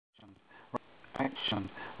action.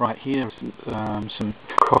 Right, here's some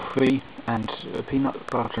coffee and a peanut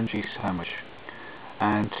butter and cheese sandwich.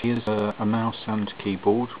 And here's a mouse and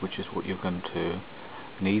keyboard, which is what you're going to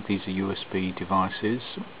need. These are USB devices.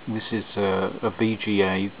 This is a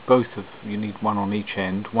VGA. You need one on each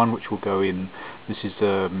end. One which will go in. This is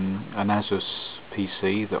an Asus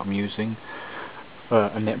PC that I'm using,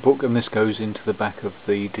 a netbook, and this goes into the back of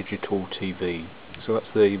the digital TV. So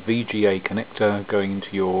that's the VGA connector going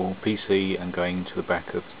into your PC and going into the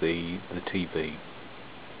back of the TV.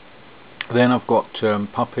 Then I've got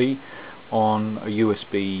Puppy on a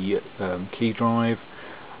USB key drive.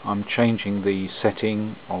 I'm changing the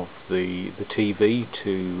setting of the TV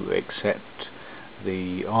to accept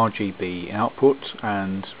the RGB output,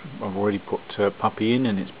 and I've already put Puppy in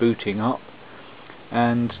and it's booting up,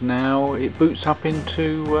 and now it boots up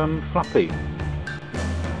into Fluppy.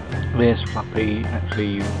 There's Fluppy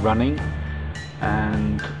actually running,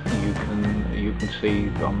 and you can see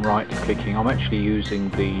I'm right clicking. I'm actually using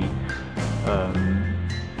the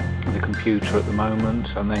computer at the moment,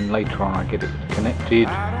 and then later on I get it connect to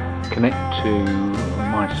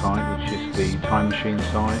my site, which is the Time Machine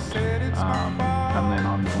site, and then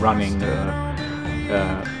I'm running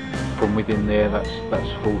from within there.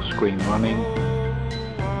 That's full screen running.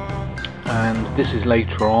 And this is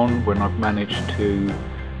later on when I've managed to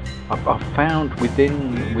I've found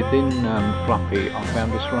within Fluppy, I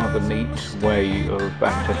found this rather neat way of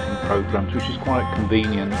accessing programs, which is quite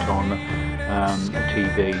convenient on a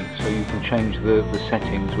TV. So you can change the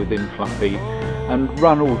settings within Fluppy and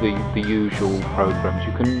run all the usual programs.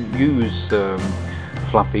 You can use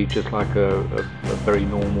Fluppy just like a very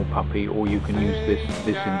normal Puppy, or you can use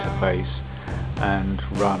this interface and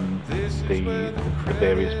run the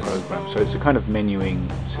various programs. So it's a kind of menuing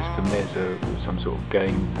system. There's some sort of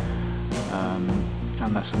game,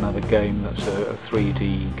 and that's another game. That's a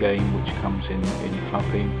 3D game which comes in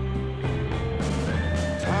Fluppy.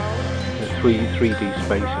 A 3D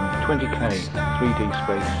space in 20K 3D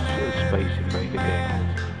space invader game.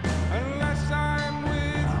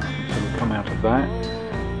 So we come out of that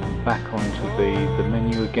and back onto the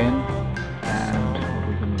menu again, and what are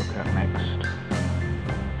we going to look at next?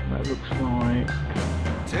 That looks like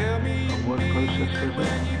a word processor, is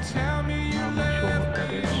it? No, I'm not sure what that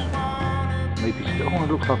is. Maybe still. Oh, it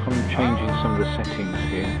looks like I'm changing some of the settings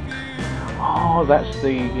here. Oh, that's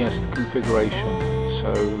the configuration.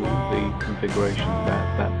 So the configuration of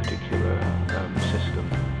that particular system.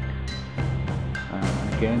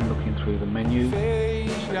 And again, looking through the menu. So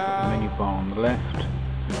got the menu bar on the left.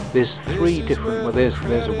 There's three different. Well, there's a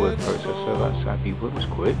word processor. That's Abby. That was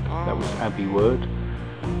quick. That was Abby Word.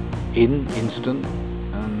 Instant.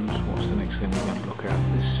 And what's the next thing we're going to look at? I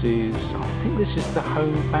think this is the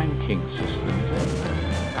home banking system, is it?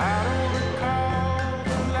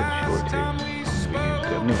 I'm pretty sure it is.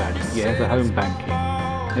 I've never had it. Yeah, the home banking.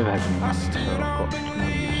 Never had any money, so I've got no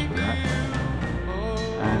use for that.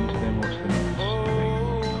 And then what's the next thing we're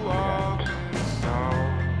going to look at?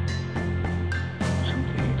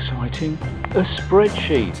 Something exciting. A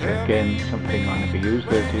spreadsheet. Again, something I never use.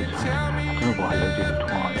 There it is. I don't know why I loaded it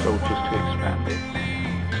twice, or just to expand it.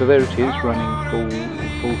 So there it is, running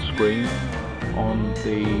full screen on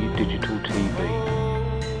the digital TV.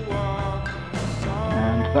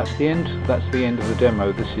 And that's the end. That's the end of the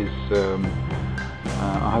demo. This is.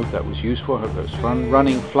 I hope that was useful. I hope that was fun.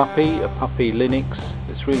 Running Fluppy, a Puppy Linux.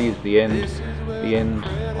 This really is the end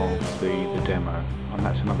of the demo, and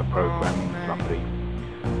that's another program in Fluppy.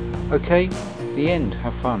 Okay, the end.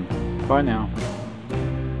 Have fun. Bye now.